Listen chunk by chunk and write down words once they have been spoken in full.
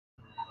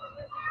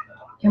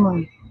Come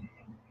on.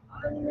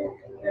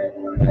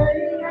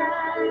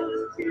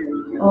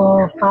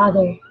 Oh,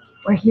 Father,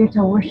 we're here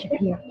to worship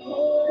you.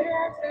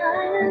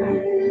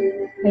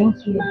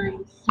 Thank you.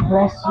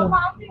 Bless you.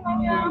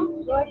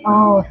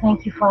 Oh,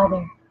 thank you,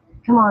 Father.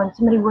 Come on,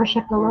 somebody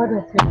worship the Lord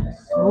with me.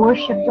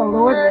 Worship the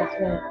Lord with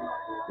me.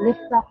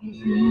 Lift up his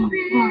name.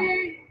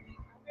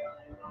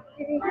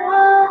 Come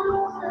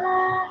on.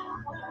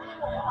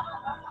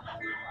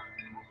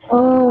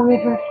 Oh,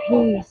 river of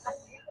peace.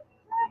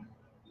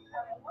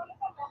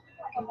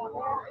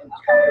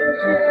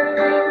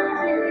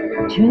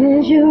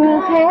 Treasure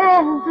of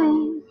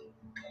heaven.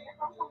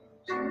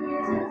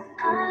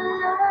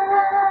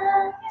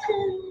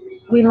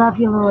 We love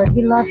you, Lord.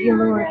 We love you,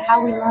 Lord.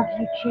 How we love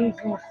you,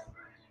 Jesus.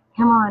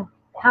 Come on.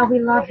 How we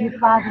love you,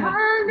 Father.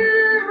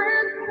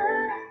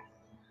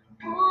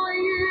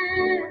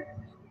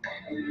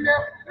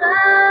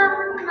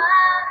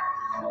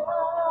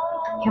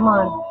 Come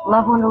on.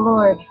 Love on the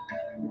Lord.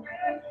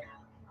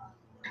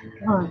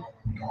 Come on.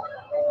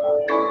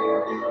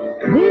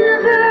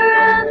 River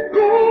of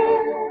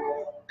peace,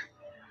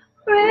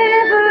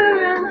 river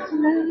of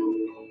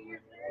flame,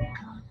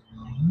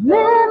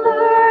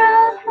 river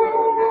of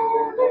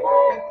heaven,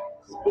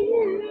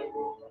 spirit.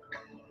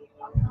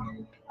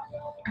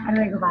 How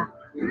do I go back?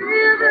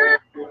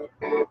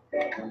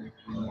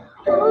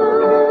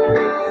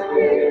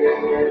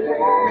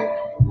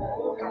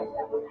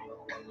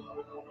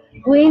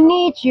 We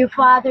need you,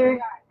 Father.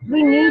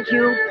 We need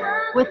you.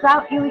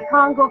 Without you, we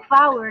can't go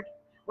forward.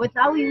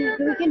 Without you,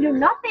 we can do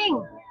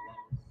nothing.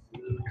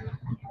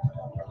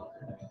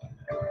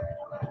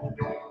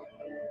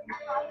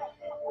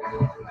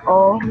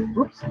 Oh,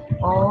 oops.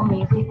 Oh,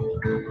 music.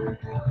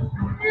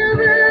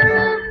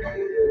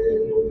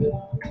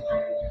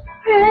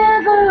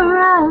 River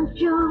of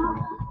joy.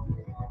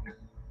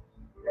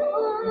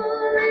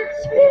 Holy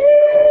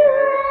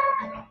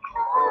Spirit,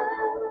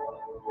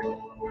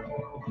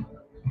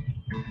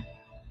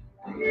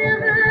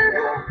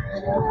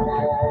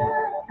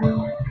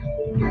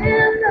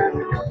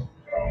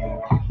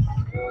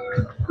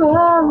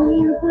 oh,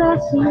 your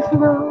blessings,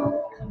 Lord.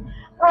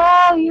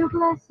 Oh, your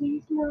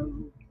blessings,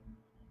 Lord.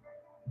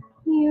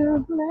 Your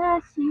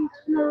blessings,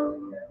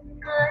 Lord.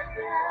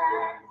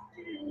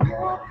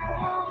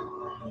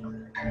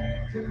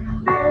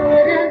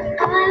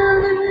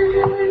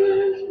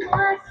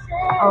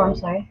 Oh, I'm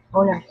sorry.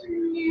 Oh, no.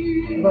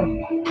 I'm going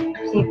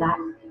to save that.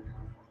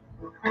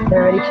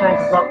 They're already trying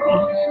to block me.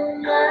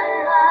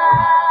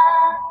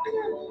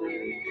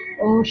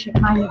 Oh,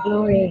 Shekinah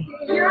glory.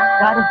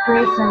 God of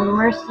grace and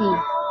mercy.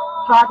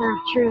 Father of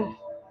truth,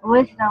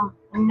 wisdom,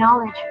 and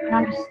knowledge, and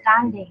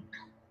understanding.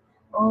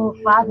 Oh,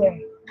 Father.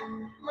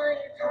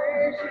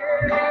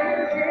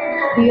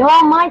 The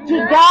Almighty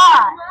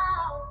God.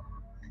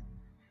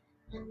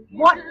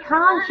 What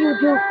can't you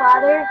do,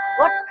 Father?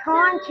 What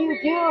can't you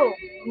do?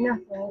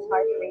 Nothing is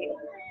hard for you.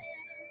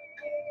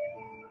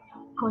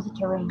 Cause it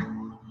to rain.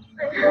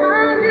 Cause it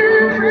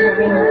to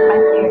rain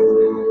right there.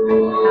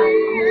 God,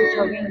 cause it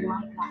to rain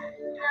like that.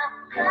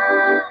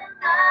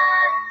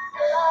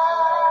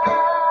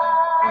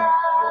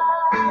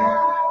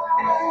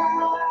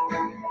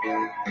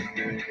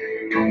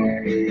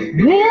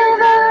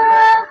 River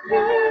of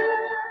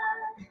peace,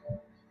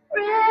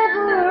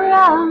 river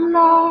of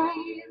love,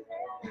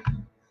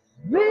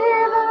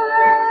 river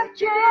of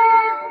joy,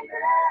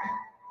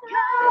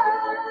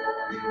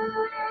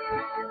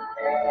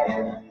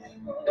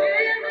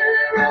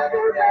 river of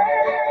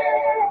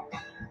grace,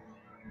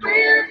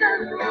 river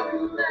of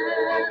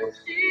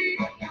mercy,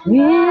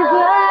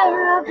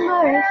 river of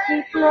mercy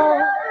flow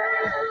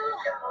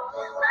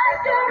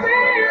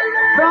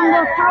from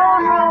the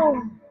throne room.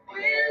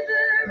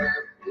 River of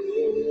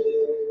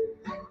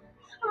peace,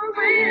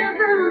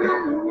 river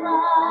of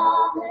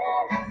love,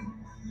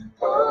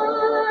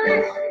 Holy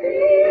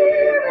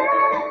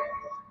Spirit,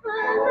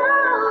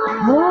 flow.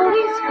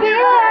 Holy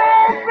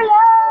Spirit,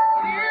 flow.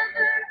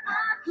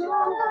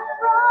 From the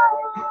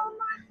throne,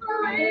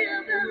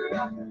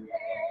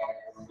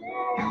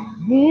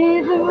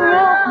 river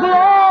of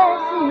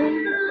blessing,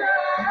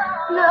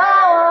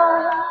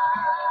 flow.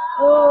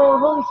 Oh,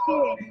 Holy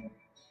Spirit.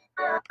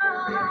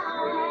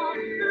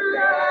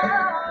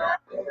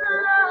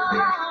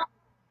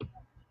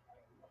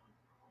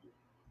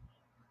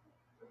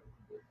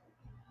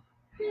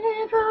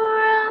 River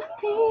of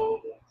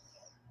peace,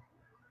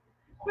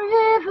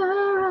 river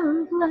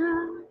of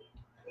love.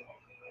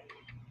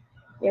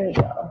 There we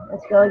go.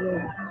 Let's go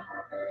again.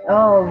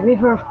 Oh,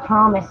 river of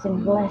promise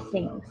and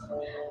blessings.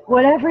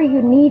 Whatever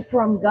you need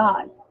from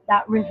God,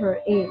 that river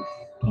is.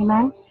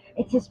 Amen?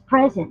 It's His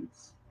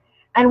presence.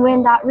 And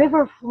when that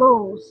river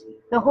flows,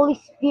 the Holy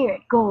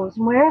Spirit goes.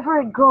 And wherever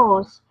it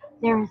goes,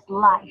 there is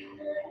life.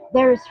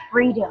 There is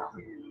freedom.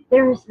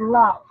 There is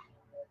love.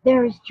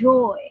 There is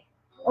joy.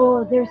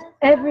 Oh, there's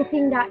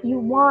everything that you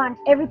want,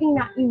 everything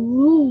that you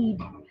need,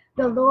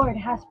 the Lord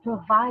has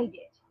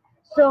provided.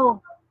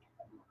 So,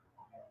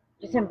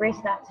 just embrace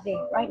that today,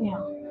 right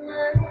now.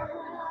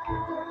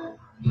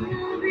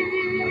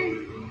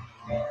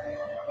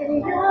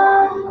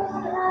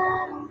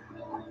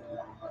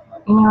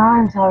 In your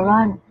arms I'll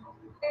run.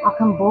 I'll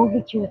come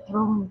boldly to your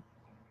throne.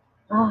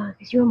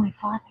 Because you're my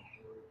Father.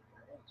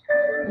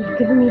 You've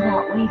given me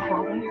that way,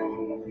 Father.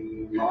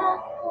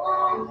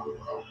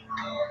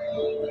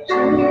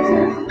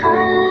 Jesus, I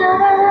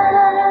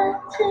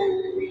love to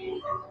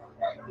leave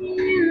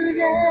you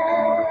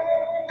there.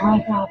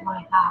 My God,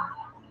 my God.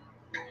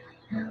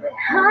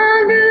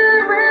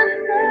 Hunger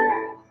and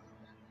thirst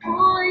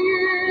for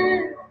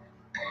you,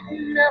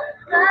 and I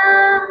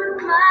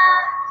found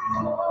my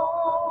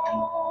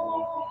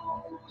soul.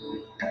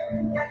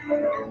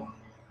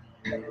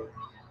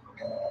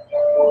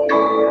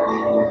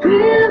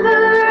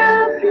 River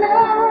of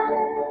love,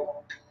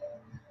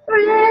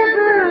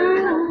 river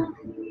of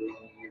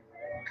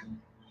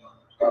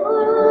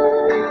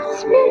oh,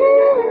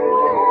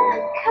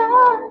 Spirit,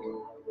 come.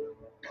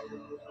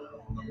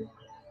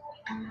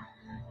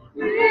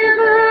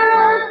 River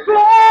of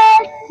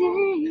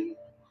blessing,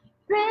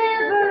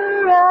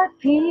 river of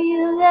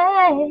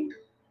healing,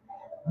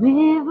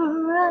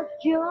 river of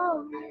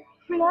joy,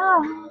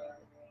 flow.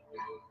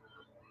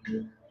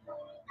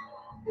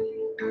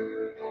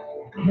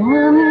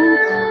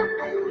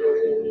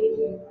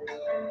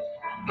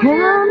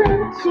 Come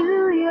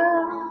into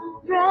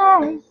your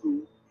presence,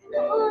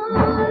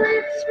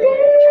 Holy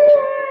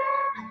Spirit,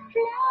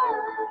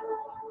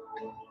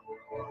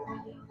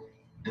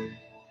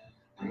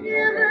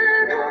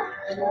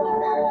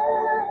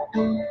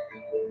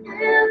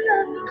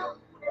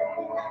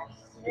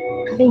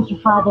 thank you,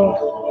 Father.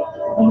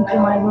 Thank you,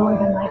 my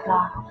Lord and my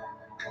God.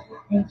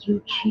 Thank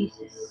you,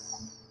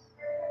 Jesus.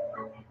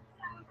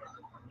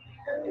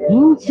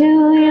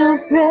 Into your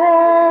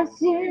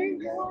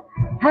presence,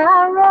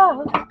 I run.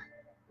 What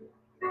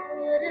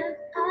if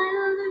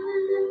I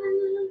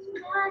lose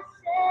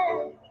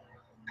myself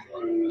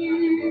in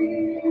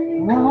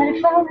you? What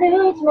if I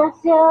lose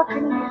myself in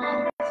you?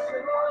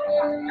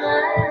 In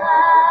my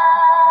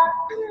heart,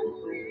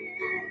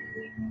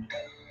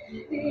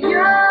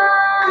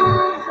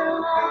 yours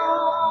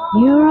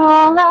alone. You're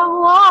all I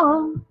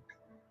want.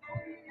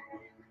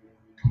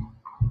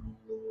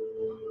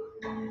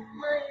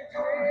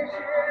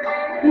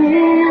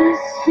 Is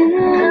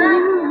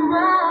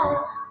you.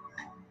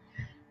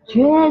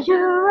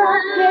 Treasure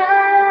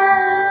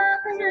again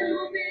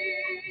to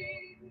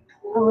me.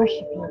 I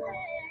worship you.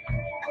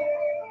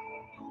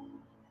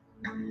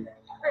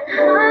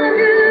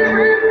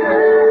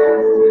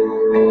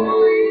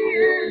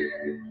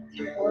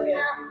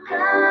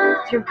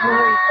 It's your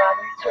glory,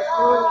 Father. It's your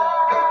glory.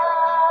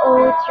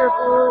 Oh, it's your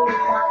glory,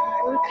 Father.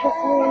 Oh, it's your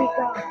glory,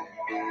 God.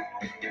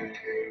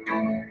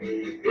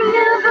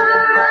 River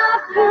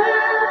of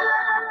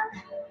love,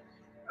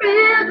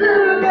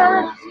 river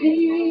of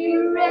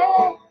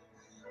spirit,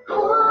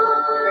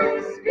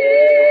 Holy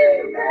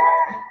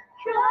Spirit,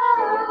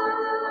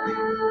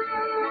 come.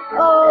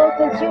 Oh,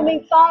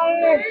 consuming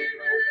fire.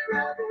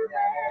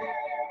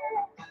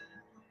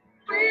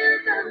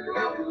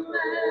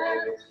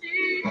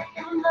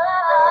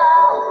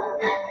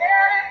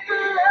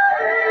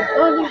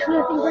 Oh, there's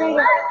nothing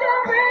greater.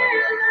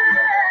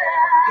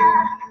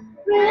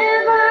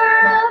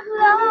 River of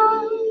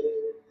love,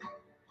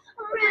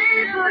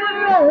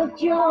 river of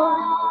joy,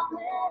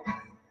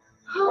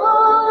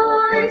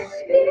 Holy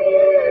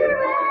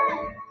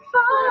Spirit,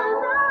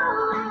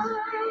 follow.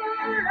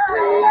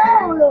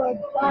 Oh, Lord,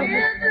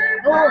 Father.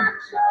 Oh.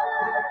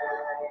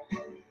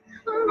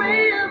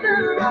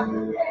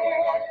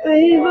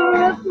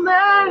 River of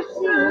mercy,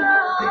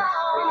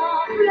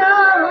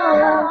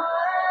 flow,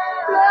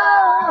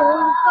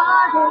 flow,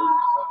 Father.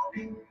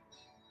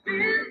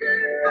 River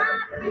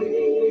of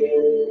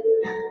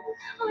peace,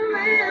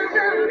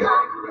 river of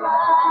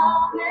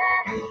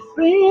promise,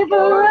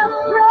 river of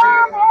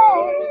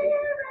promise,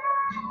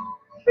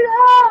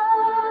 flow,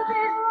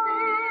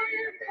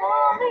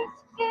 Holy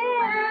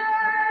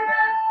Spirit,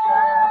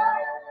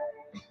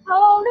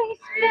 Holy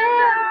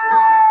Spirit,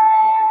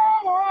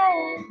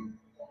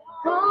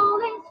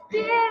 Holy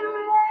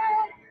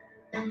Spirit,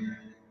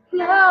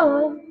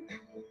 flow,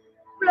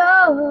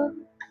 flow,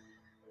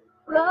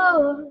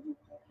 flow.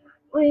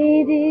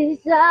 We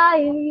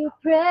desire your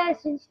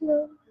presence,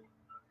 Lord.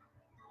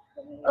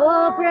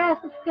 Oh,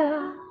 breath of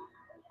God.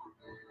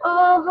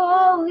 Oh,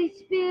 Holy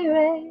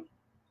Spirit.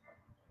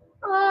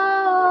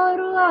 Oh,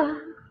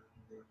 Ruach.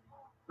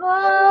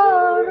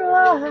 Oh,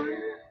 Ruach.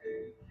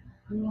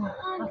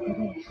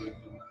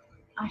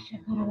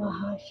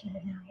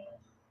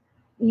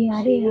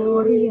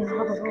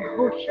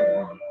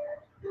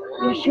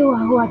 Yeshua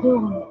hu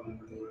Adon.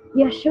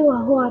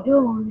 Yeshua hu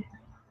Adon.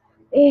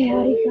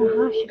 Harika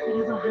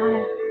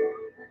Hashakarabahai.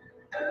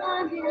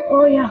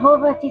 Oh,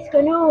 Yehovah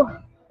Tiskanu.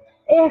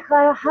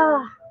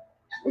 Karaha.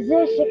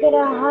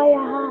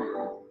 Zeshakarahaya.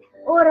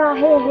 Ora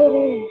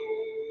he.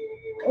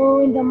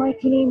 Oh, in the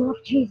mighty name of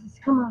Jesus,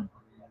 come on.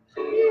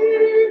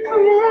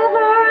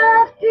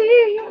 River of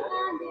peace,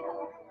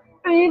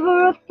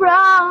 river of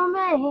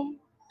promise,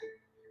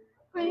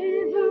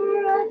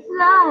 river of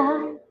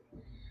life.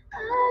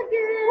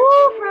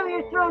 Ooh, from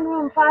your throne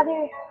room,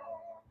 Father.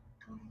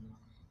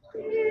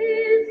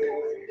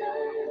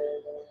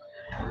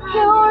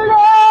 Your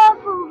love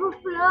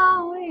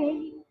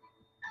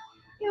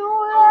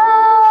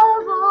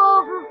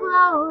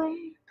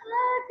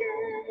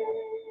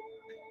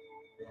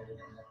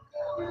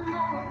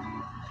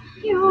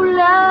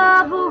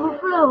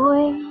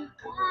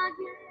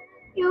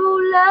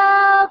You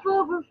love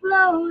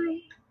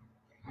overflowing.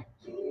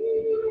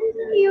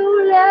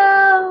 You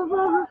love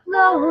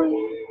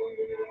overflowing.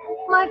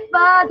 My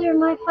Father,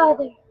 my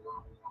Father.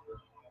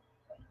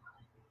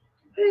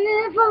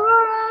 River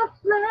of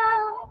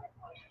love,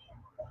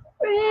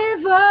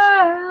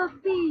 river of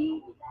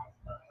peace,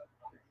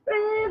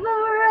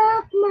 river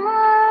of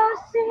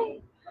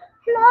mercy,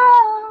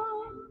 flow.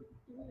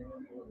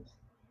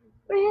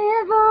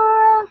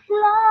 River of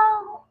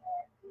love,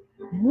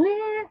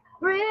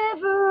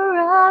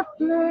 river of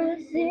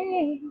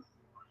blessing,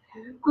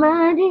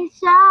 my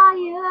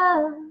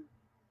desire.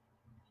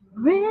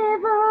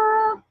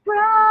 River of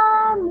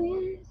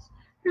promise,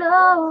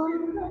 flow.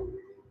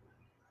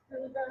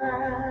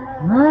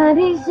 My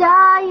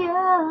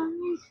desire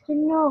is to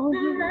know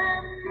you.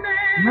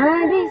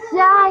 My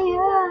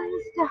desire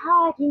is to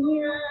hide in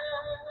you.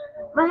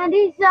 My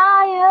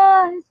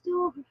desire is to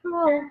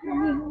overflow from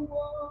you.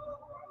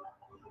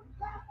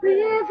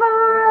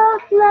 River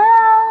of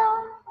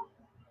love,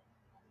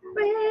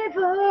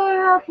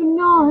 river of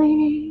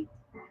anointing.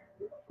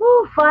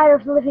 Ooh, fire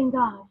of the living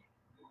God.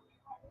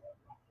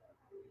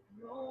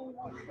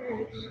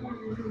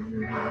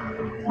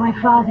 My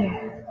Father.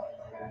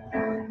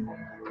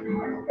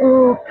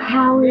 Oh,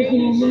 power is in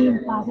your name,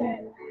 Father.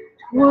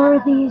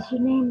 Worthy is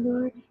your name,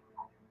 Lord.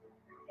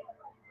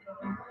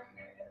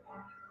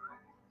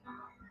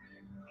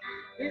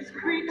 His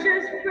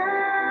creatures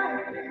bow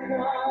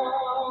before.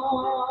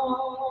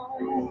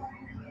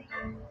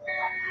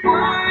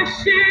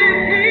 Worship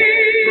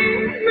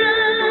Him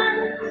from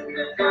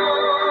the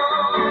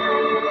dawn.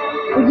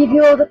 We give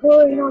you all the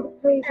glory and all the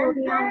praise, all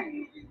the honor.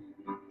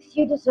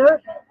 You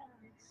deserve it.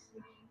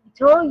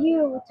 It's all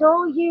you. It's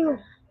all you.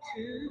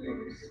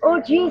 Oh,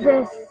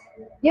 Jesus.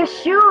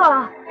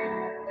 Yeshua.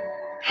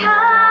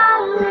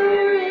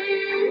 Power is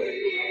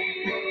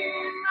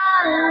in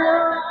my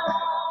Lord.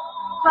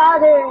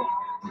 Father.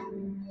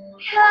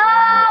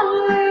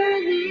 Power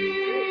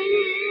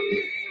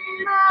is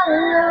my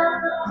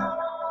Lord.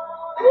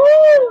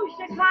 Woo!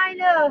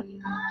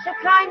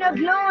 Shekinah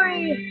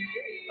glory.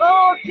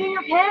 Oh, King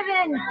of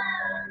heaven.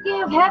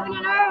 King of heaven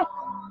and earth.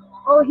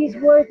 Oh, He's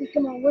worthy.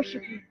 Come on,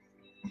 worship Him.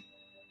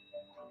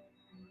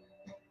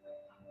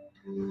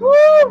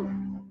 Woo!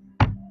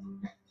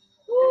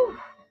 Woo!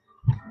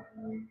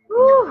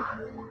 Woo!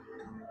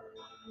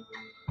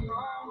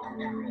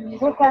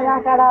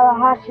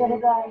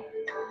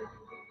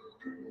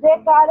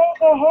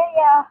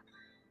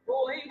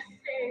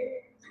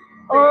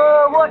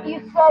 Oh, what you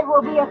said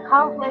will be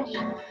accomplished.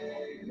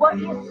 What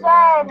you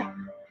said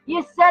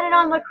it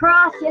on the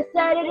cross. You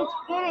said it is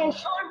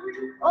finished.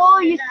 Oh,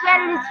 you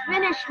said it is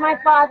finished, my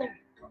Father.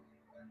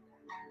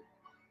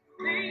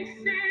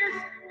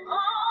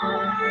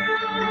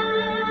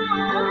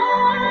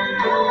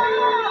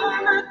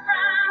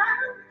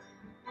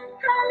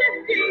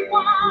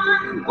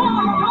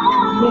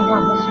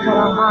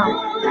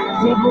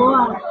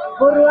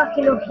 Baruch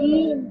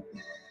Elohim,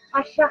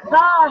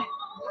 Ashakar,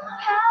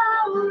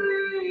 power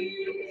is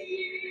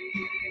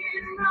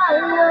my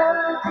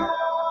Lord,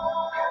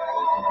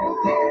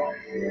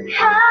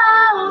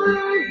 power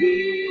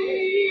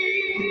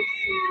is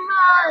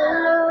my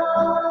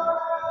Lord.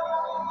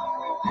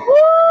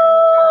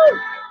 Woo!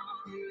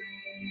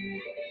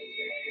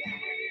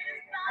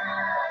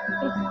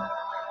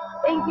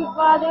 Thank you,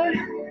 Father.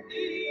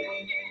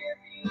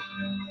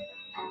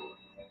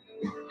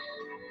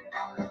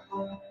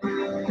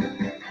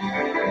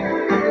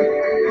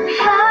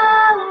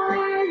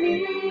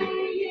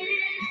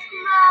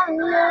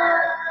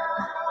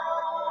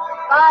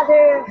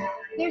 Father,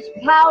 there's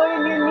power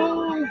in your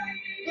name.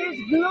 There's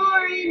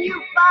glory in you,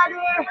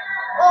 Father.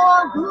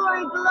 All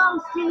glory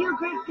belongs to you,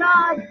 great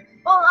God.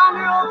 All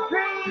honor, all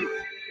praise.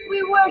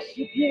 We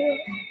worship you.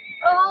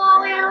 Oh,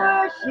 we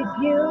worship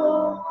you.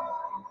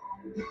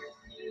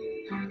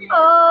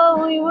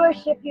 Oh, we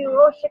worship you.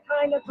 Oh,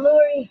 Shekinah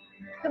glory.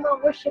 Come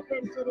on, worship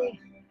Him today.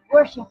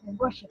 Worship Him,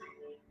 worship Him.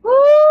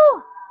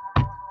 Woo!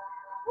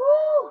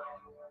 Woo!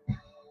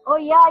 Oh,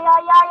 yeah.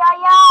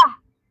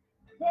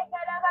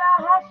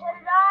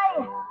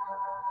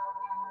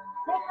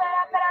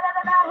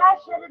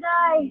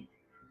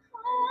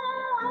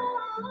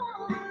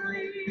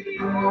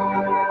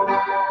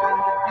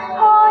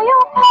 Oh,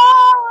 your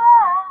power,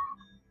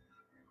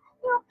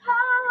 your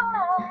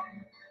power.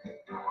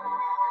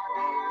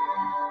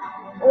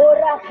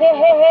 Ora ke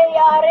he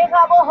ya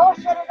rega bo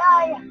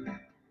hosherai,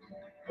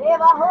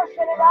 eva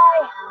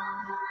hosherai.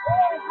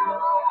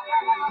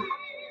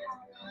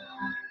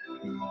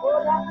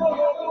 Ora ke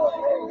he,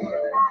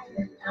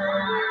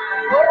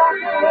 ora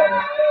ke he.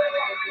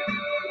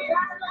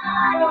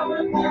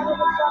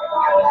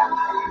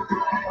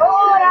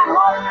 Ora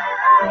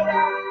hosherai,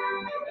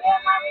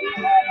 eva ke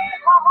he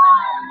baba,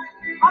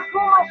 aku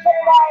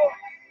hosherai.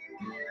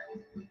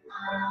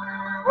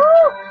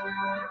 Woo!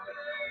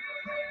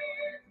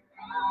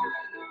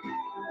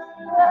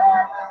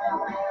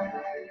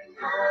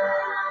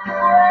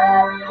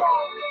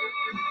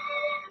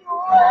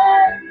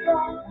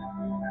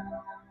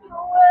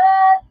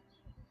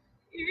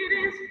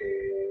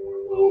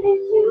 It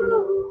is you,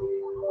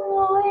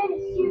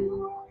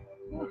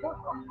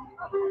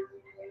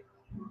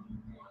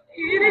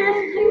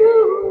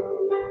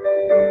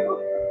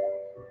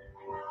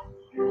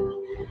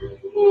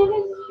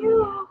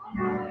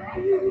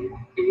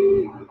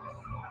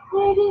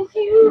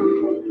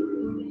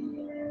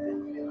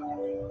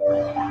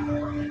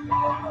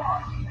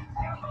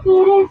 It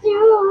is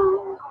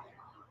you.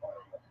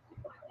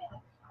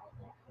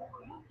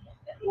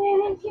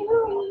 It is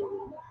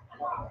you.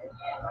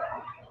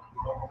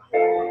 It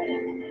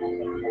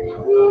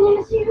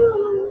is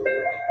you.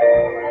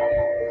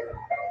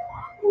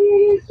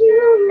 It is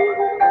you.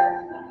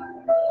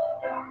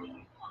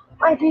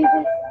 My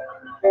Jesus.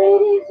 It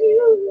is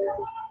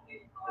you.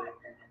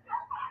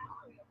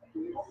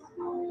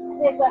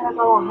 They're gonna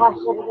go hush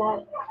it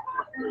again.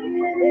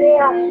 They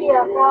are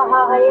here for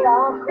her.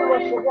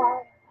 Hush it again.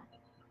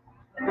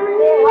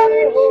 They are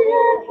here.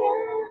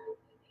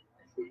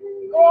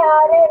 They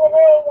are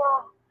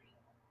here.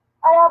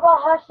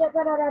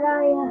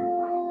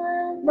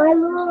 My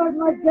Lord,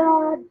 my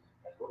God.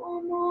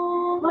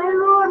 My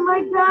Lord,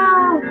 my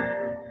God.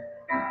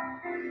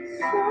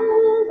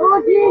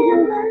 Oh,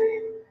 Jesus.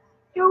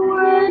 You're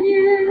worthy.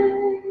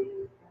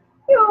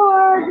 You're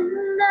worthy.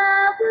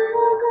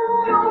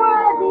 You're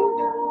worthy.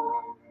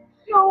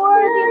 You're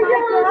worthy,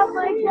 my God,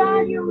 my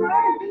God. You're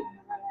worthy.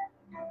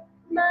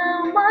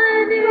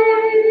 My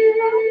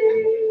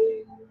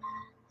name.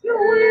 You're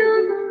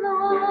worthy,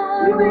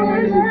 Lord. You're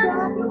worthy,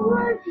 God. You're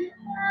worthy.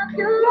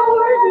 You're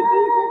worthy,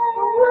 Jesus.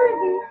 You're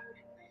worthy.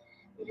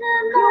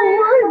 You're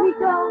worthy,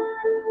 God.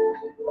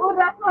 Oh,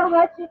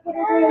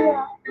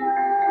 Rakahachikaraya.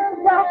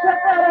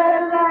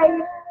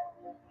 Rakakaraya.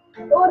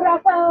 Oh,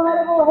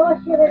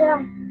 Rakaharbohoshiraya.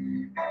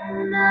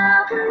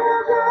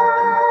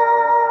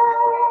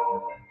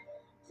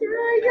 To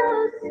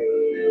your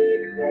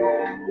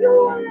secret,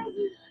 you're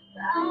worthy.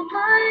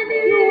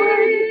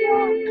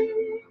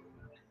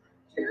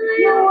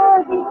 You're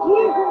worthy,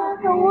 Jesus.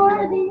 You're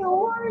worthy. You're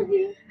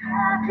worthy.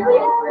 We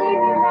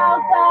esteem you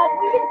now, God.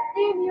 We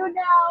esteem you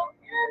now.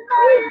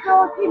 We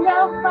exalt you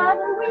now,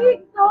 Father. We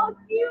exalt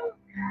you.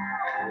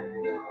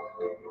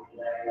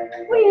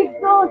 We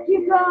exalt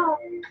you, God.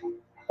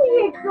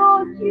 We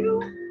exalt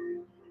you.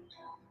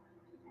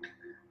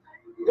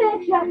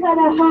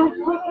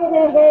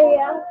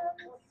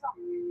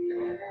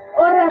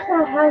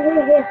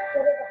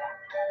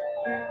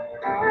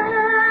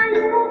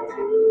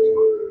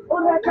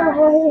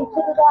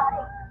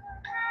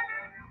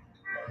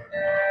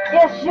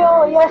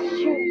 Yeshua,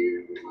 Yeshua.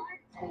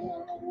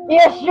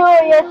 Yeshua,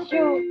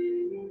 Yeshua.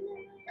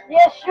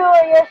 Yeshua,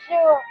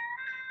 Yeshua.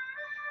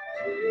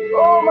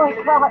 Oh my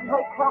God,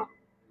 my God.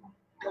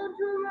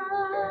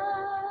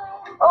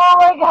 Oh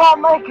my God,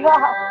 my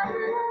God.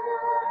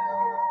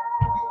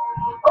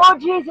 Oh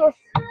Jesus.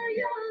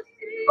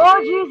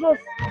 Oh Jesus.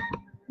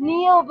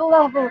 Kneel,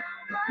 beloved.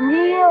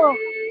 Kneel.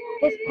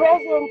 His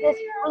presence is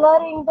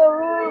flooding the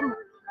room.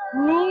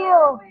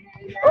 Kneel.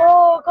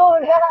 Oh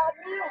God,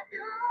 kneel.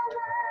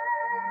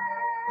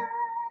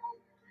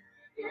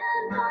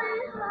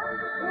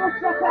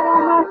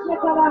 Shakaraha,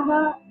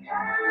 shakaraha.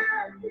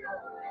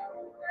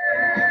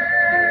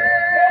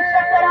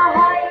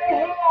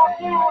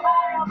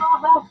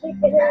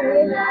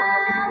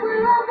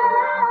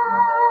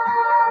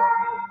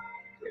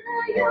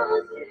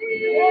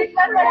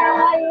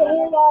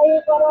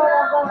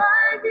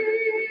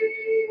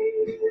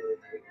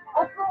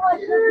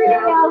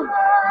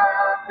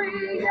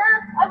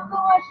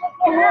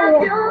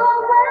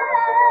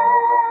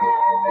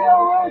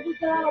 You're worthy,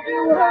 God.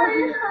 You're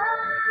worthy.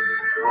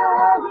 You're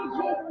worthy,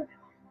 Jesus.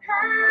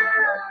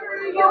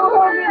 You're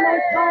worthy, my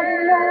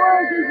Father. You're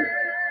worthy.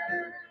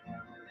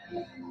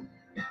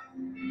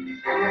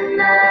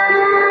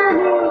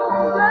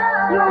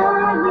 You're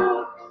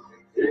worthy.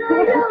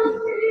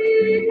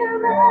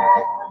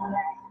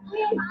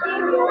 We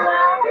esteem you,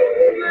 God.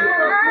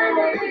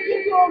 We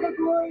give you all the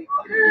glory.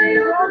 We give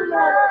you all the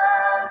honor.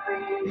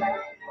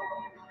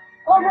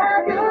 All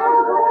the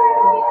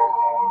glory.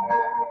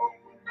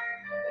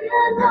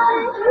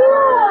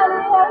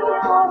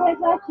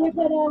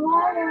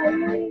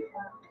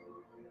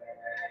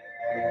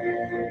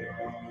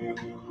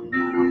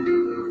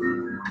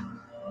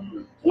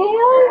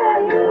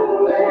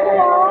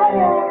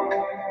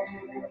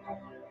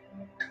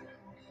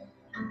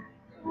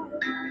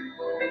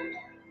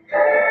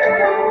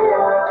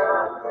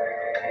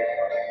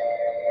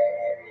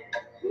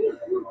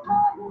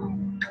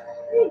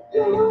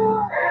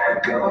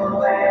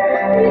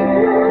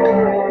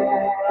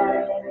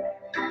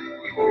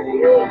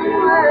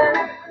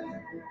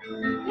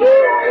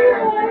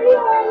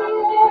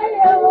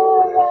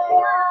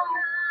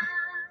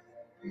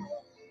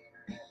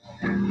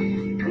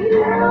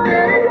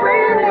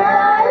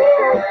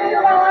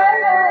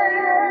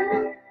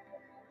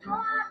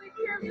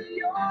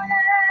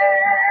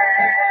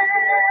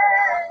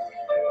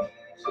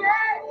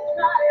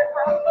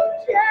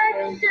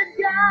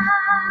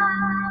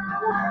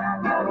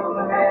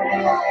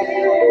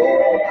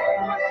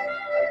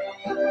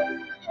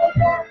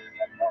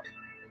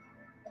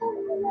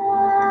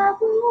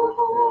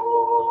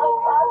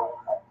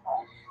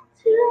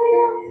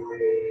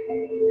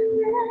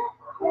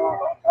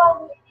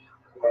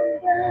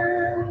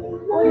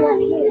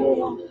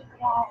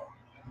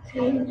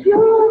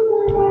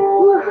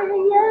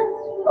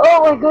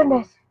 Oh my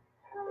goodness.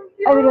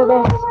 I will do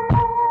this.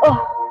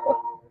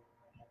 Oh.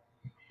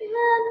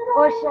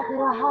 Oh,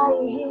 Shakarahai,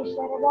 He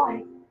Sharadai.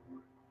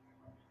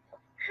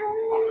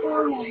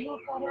 Oh, yeah, He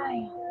Karai.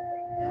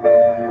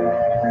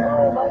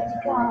 Oh, mighty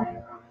God.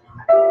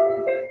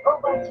 Oh,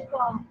 mighty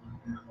God.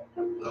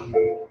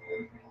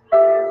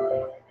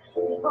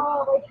 Oh,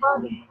 my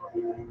Father.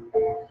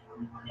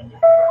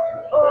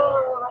 Oh,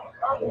 my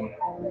Father.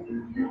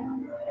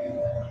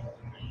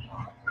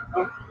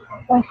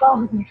 My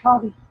Father, my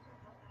Father.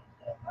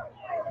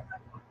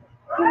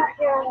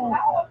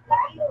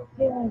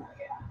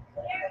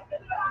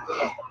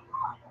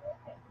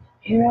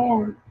 Here I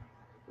am.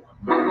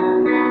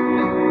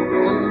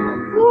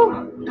 Woo.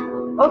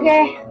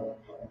 Okay.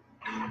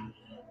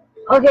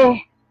 Okay.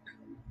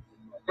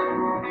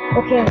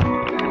 Okay.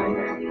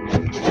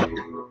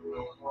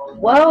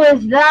 What was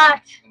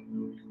that?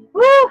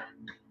 Woo!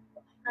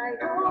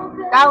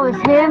 That was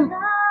him.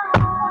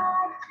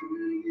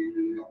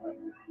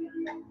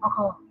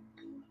 Okay.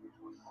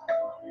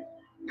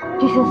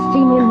 Just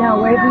esteem him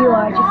now, wherever you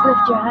are. Just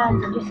lift your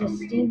hands and just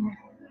esteem him.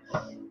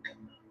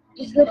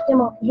 Just lift him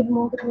up, give him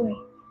all the glory.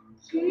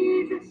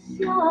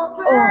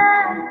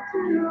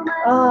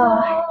 Oh.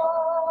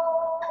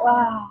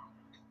 Wow.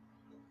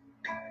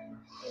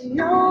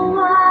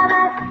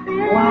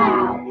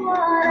 Wow.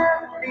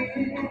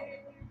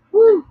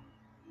 Woo.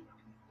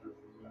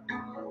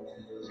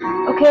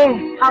 Okay,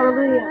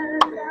 hallelujah.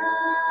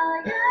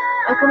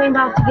 I'm coming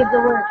back to give the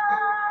word.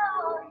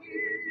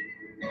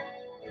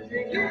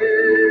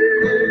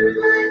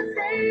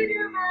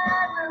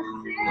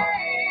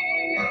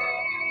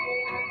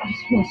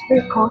 My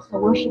spirit calls to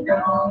worship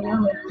right now, you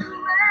know it.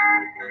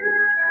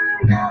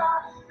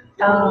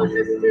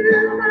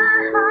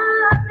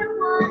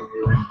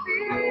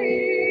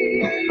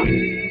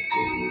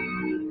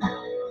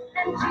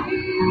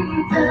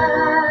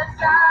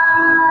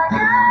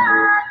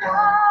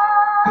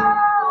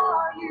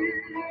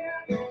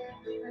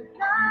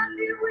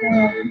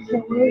 He's so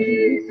worthy,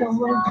 he's so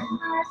worthy.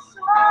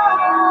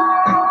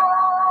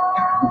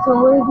 He's so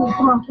worthy.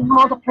 Come on, give him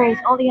all the praise,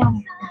 all the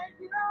honor.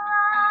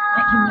 I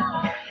can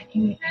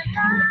make it.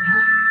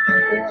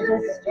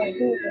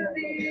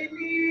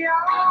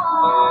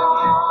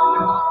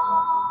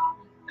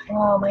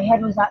 Oh, my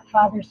head was at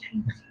Father's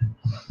feet.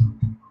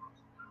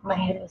 My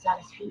head was at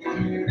his feet.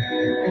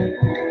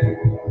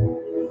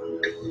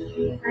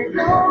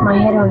 My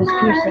head on his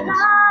piercings,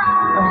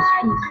 on his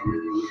feet.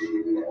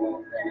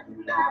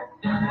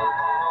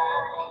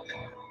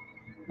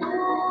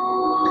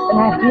 And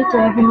I have glitter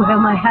everywhere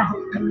on my hand.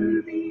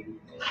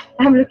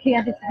 I'm looking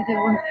at this video.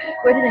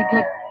 Where did I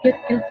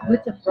get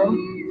glitter from?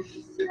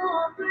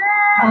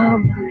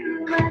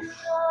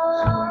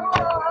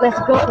 Let's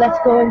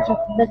go into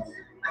this.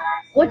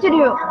 What to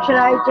do? Should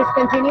I just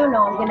continue?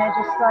 No, I'm gonna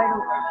just start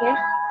over, okay?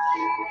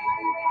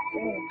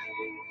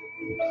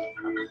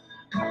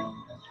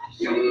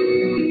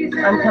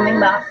 I'm coming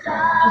back.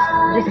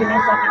 Just give me a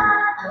second.